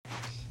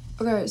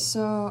Okay,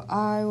 so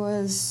I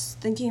was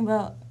thinking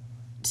about,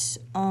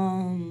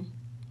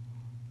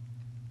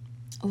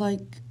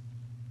 like,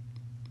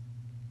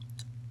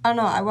 I don't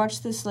know, I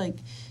watched this, like,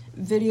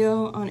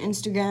 video on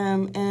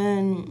Instagram,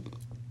 and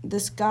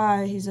this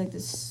guy, he's, like,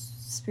 this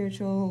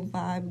spiritual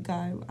vibe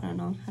guy, I don't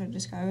know how to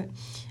describe it.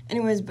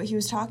 Anyways, but he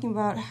was talking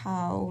about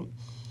how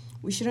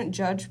we shouldn't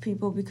judge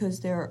people because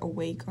they're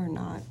awake or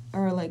not,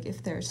 or, like,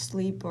 if they're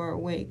asleep or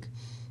awake,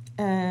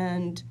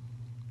 and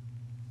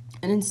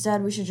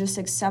instead we should just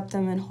accept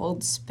them and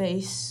hold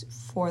space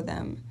for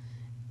them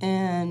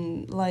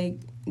and, like,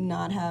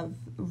 not have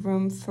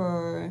room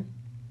for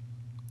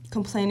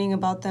complaining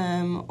about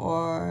them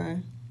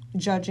or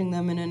judging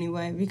them in any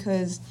way.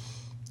 Because,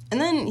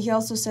 and then he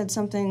also said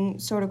something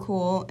sort of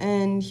cool,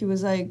 and he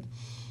was like,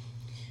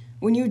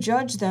 when you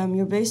judge them,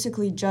 you're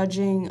basically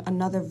judging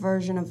another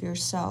version of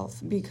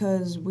yourself,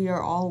 because we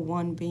are all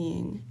one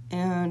being.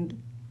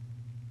 And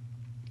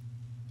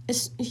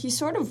he's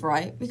sort of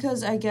right,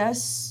 because I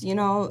guess, you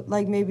know,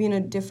 like, maybe in a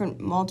different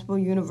multiple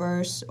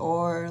universe,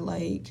 or,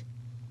 like,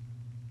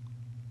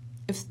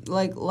 if,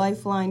 like,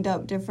 life lined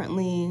up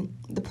differently,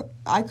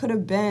 I could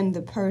have been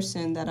the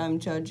person that I'm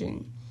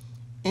judging.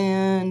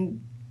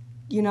 And,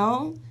 you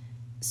know,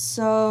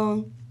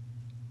 so,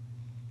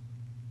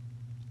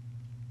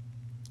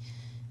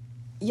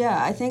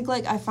 yeah, I think,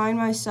 like, I find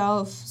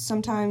myself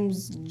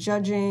sometimes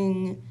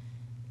judging,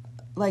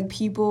 like,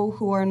 people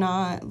who are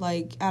not,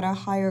 like, at a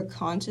higher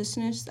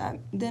consciousness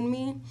than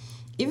me.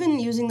 Even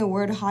using the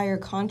word higher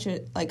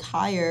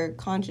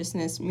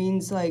consciousness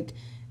means, like,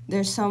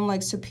 there's some,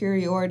 like,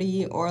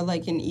 superiority or,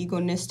 like, an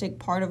egoistic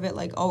part of it,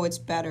 like, oh, it's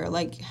better,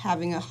 like,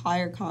 having a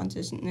higher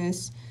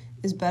consciousness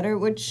is better,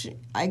 which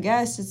I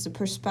guess it's a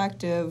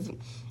perspective,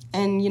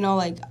 and, you know,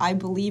 like, I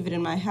believe it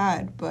in my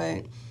head,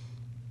 but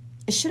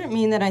it shouldn't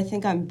mean that I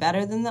think I'm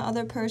better than the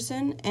other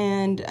person,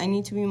 and I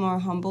need to be more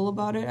humble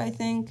about it, I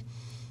think.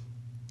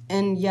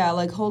 And yeah,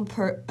 like, hold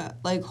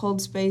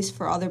space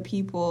for other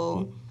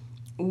people,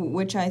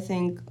 which I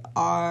think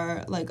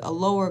are, like, a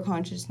lower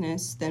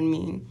consciousness than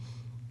me.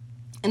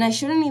 And I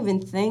shouldn't even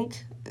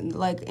think,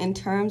 like, in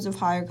terms of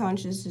higher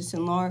consciousness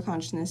and lower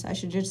consciousness. I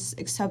should just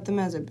accept them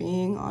as a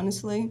being,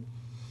 honestly.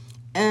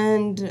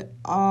 And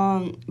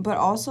but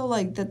also,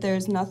 like, that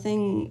there's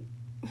nothing.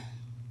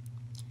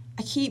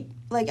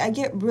 I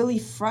get really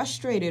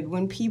frustrated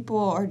when people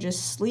are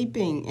just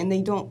sleeping and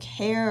they don't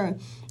care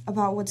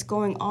about what's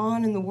going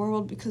on in the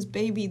world, because,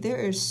 baby, there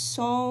is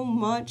so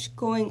much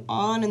going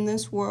on in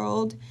this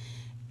world,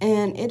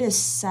 and it is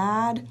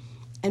sad,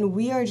 and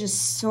we are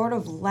just sort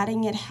of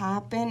letting it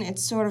happen.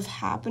 It's sort of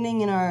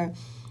happening in our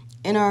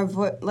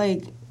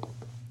like,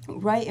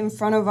 right in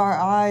front of our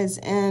eyes,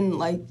 and,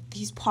 like,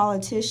 these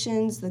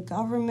politicians, the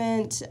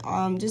government,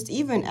 just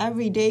even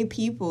everyday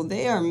people,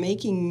 they are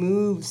making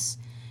moves,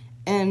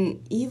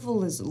 and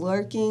evil is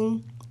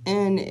lurking,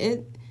 and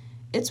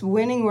it's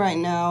winning right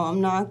now,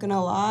 I'm not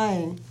gonna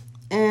lie.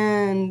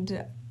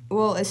 And,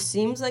 well, it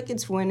seems like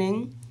it's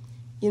winning,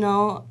 you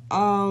know,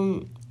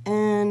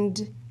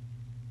 and,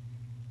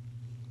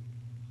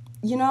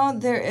 you know,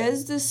 there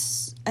is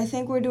this, I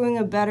think we're doing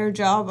a better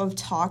job of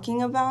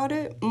talking about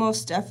it,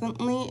 most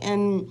definitely,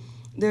 and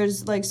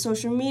there's, like,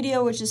 social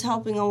media, which is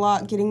helping a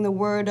lot, getting the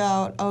word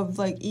out of,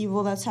 like,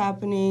 evil that's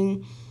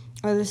happening,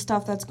 or the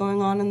stuff that's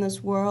going on in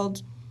this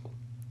world.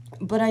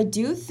 But I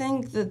do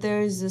think that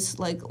there's this,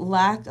 like,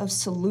 lack of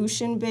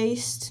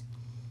solution-based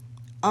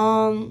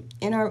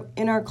in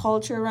our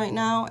culture right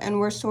now, and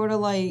we're sort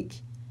of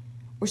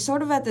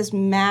at this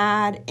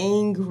mad,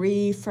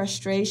 angry,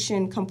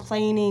 frustration,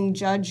 complaining,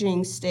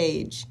 judging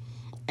stage,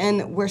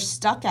 and we're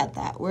stuck at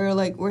that.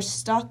 We're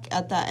stuck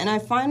at that, and I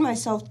find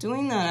myself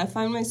doing that. I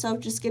find myself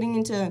just getting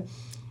into,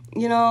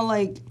 you know,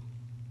 like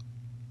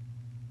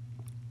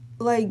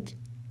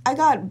I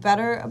got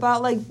better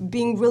about, like,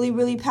 being really,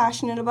 really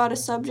passionate about a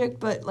subject,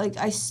 but, like,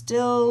 I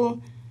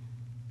still,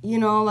 you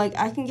know, like,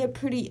 I can get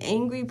pretty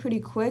angry pretty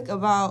quick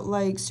about,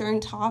 like, certain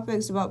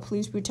topics about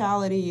police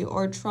brutality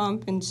or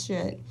Trump and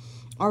shit,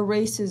 or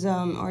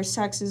racism or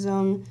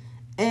sexism,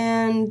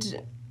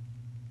 and,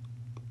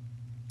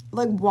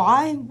 like,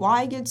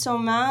 why get so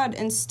mad?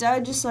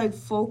 Instead, just, like,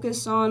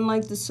 focus on,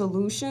 like, the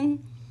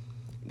solution,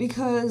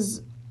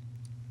 because,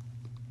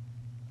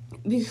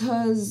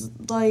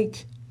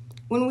 like,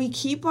 when we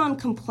keep on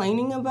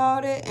complaining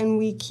about it, and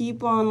we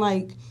keep on,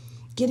 like,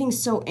 getting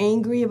so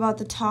angry about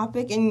the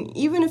topic, and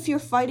even if you're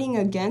fighting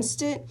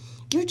against it,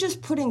 you're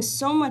just putting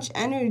so much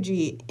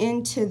energy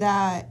into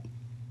that,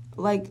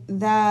 like,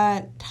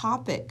 that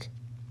topic.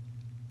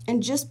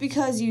 And just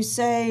because you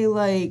say,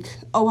 like,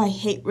 oh, I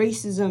hate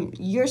racism,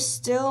 you're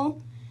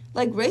still,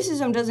 like,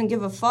 racism doesn't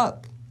give a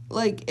fuck.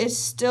 Like, it's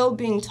still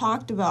being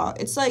talked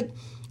about. It's like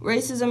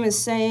racism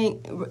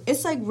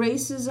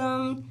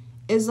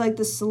is like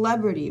the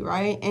celebrity,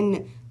 right?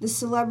 And the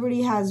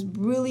celebrity has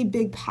really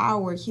big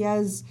power. He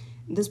has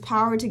this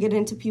power to get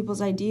into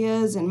people's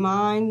ideas and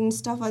mind and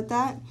stuff like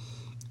that.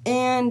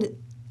 And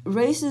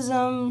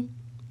racism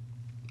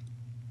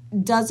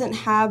doesn't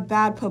have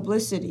bad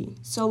publicity.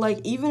 So,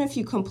 like, even if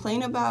you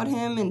complain about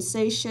him and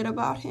say shit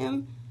about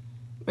him,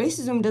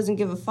 Racism doesn't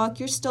give a fuck.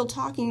 You're still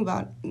talking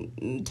about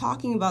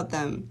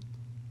them.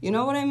 You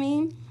know what I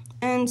mean?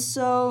 And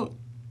so,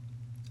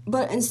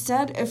 but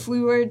instead, if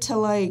we were to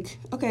like,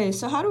 okay,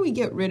 so how do we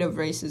get rid of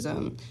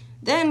racism?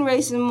 Then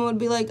racism would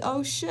be like,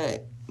 oh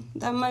shit,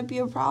 that might be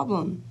a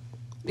problem.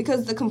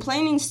 Because the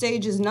complaining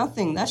stage is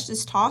nothing. That's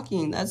just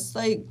talking. That's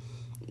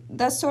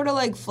sort of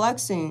like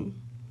flexing.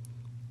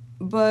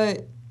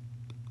 But,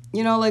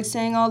 you know, like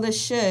saying all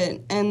this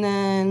shit and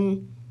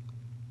then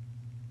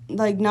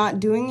like not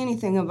doing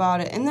anything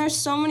about it. And there's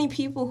so many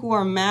people who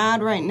are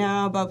mad right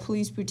now about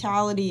police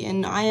brutality,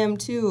 and I am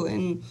too,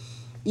 and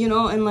you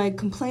know, and like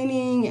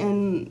complaining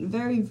and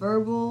very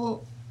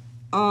verbal,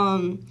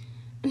 and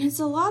it's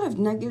a lot of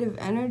negative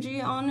energy,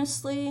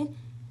 honestly,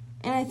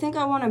 and I think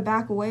I want to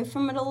back away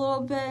from it a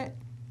little bit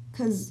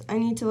because I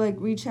need to like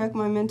recheck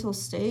my mental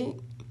state.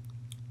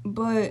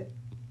 But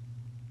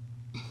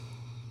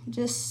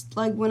just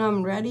like when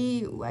I'm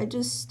ready, I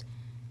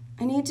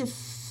need to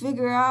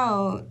figure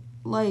out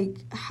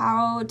like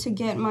how to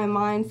get my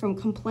mind from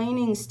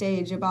complaining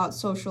stage about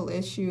social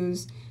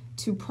issues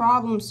to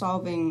problem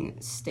solving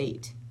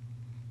state,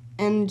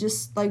 and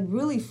just like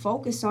really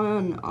focus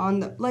on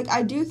the, like,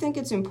 I do think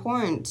it's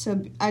important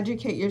to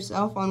educate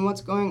yourself on what's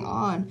going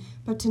on,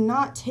 but to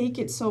not take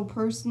it so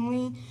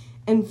personally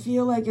and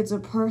feel like it's a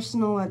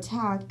personal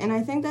attack. And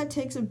I think that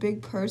takes a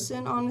big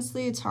person,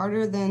 honestly. It's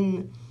harder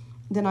than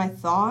I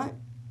thought.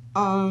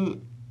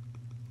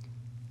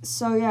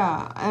 So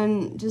yeah,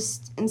 and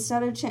just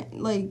instead of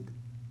like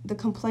the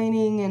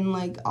complaining and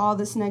like all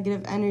this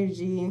negative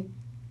energy,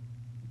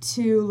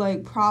 to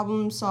like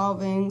problem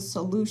solving,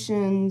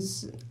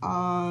 solutions,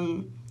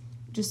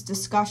 just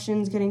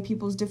discussions, getting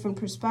people's different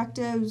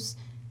perspectives,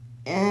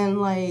 and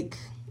like,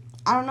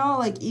 I don't know,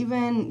 like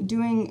even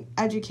doing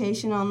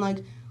education on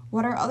like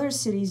what are other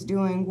cities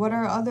doing, what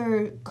are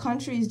other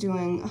countries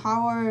doing,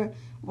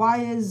 why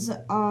is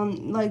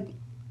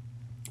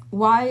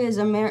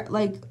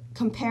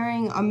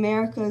comparing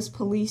America's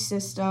police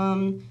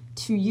system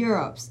to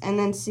Europe's, and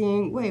then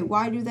seeing, wait,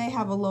 why do they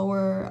have a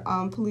lower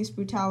police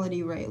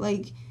brutality rate?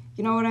 Like,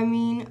 you know what I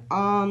mean?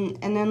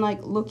 And then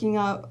like looking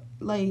up,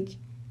 like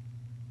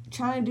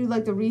trying to do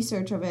like the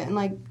research of it, and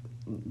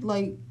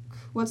like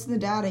what's the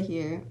data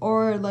here,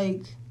 or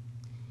like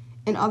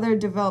in other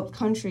developed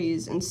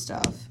countries and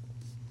stuff.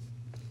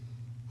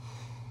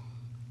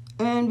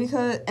 And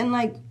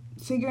like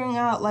figuring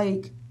out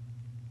like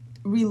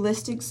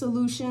realistic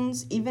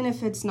solutions, even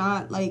if it's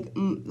not like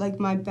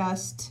my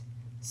best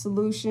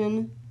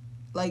solution,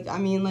 like I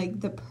mean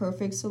like the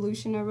perfect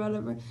solution or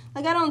whatever.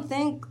 Like I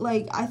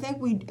think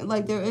we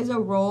like there is a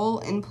role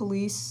in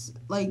police,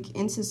 like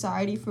in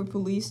society, for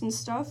police and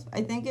stuff.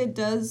 I think it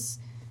does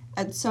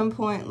at some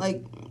point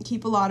like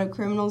keep a lot of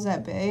criminals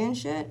at bay and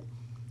shit.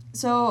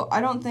 So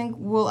I don't think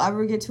we'll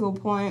ever get to a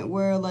point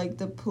where like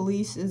the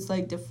police is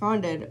like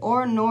defunded,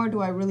 or nor do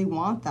I really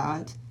want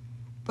that.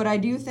 But I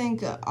do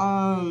think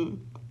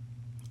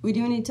we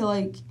do need to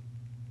like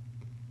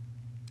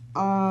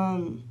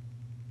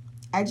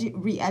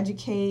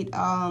re-educate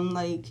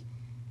like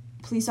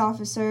police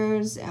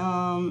officers.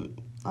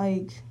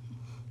 Like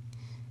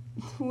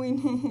we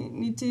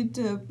need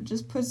to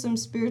just put some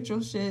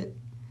spiritual shit.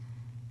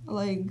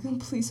 Like,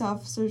 police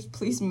officers,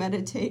 please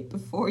meditate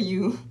before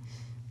you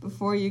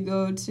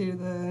go to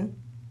the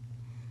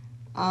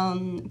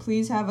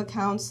please have a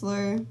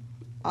counselor.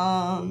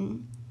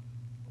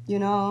 You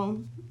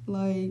know,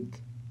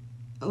 like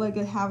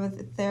have a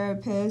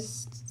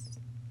therapist,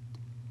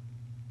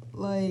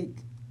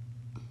 like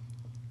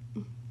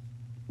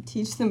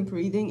teach them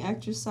breathing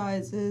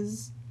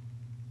exercises,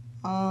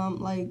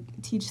 like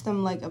teach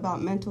them like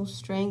about mental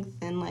strength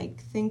and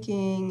like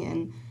thinking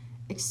and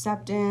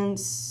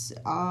acceptance,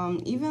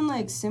 even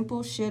like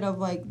simple shit of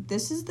like,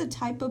 this is the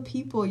type of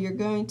people you're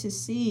going to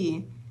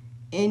see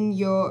in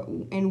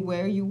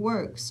where you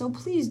work, so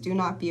please do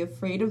not be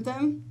afraid of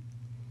them.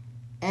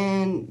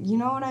 And you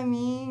know what I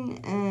mean?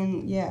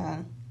 And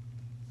yeah.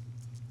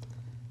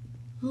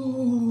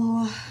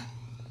 Ooh.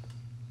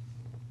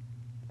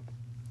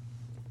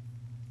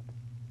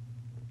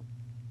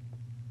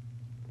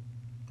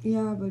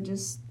 Yeah, but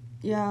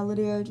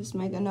Lydia, just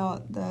make a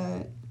note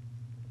that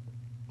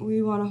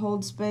we want to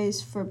hold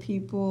space for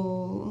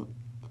people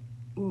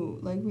who,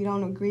 like, we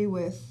don't agree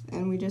with,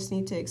 and we just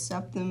need to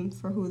accept them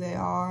for who they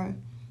are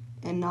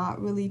and not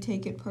really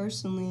take it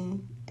personally.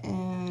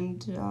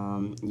 And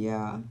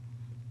yeah.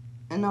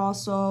 And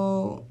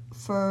also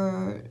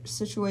for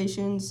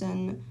situations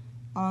and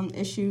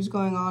issues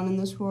going on in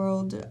this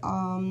world,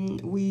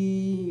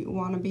 we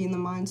want to be in the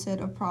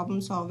mindset of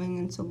problem solving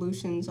and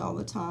solutions all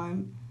the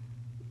time.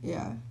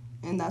 Yeah,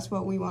 and that's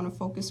what we want to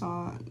focus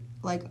on,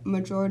 like,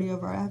 majority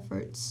of our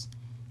efforts,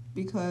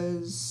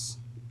 because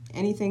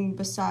anything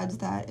besides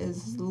that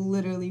is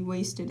literally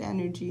wasted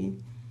energy,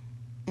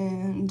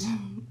 and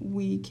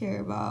we care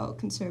about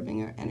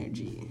conserving our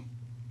energy.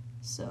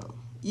 So,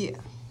 yeah.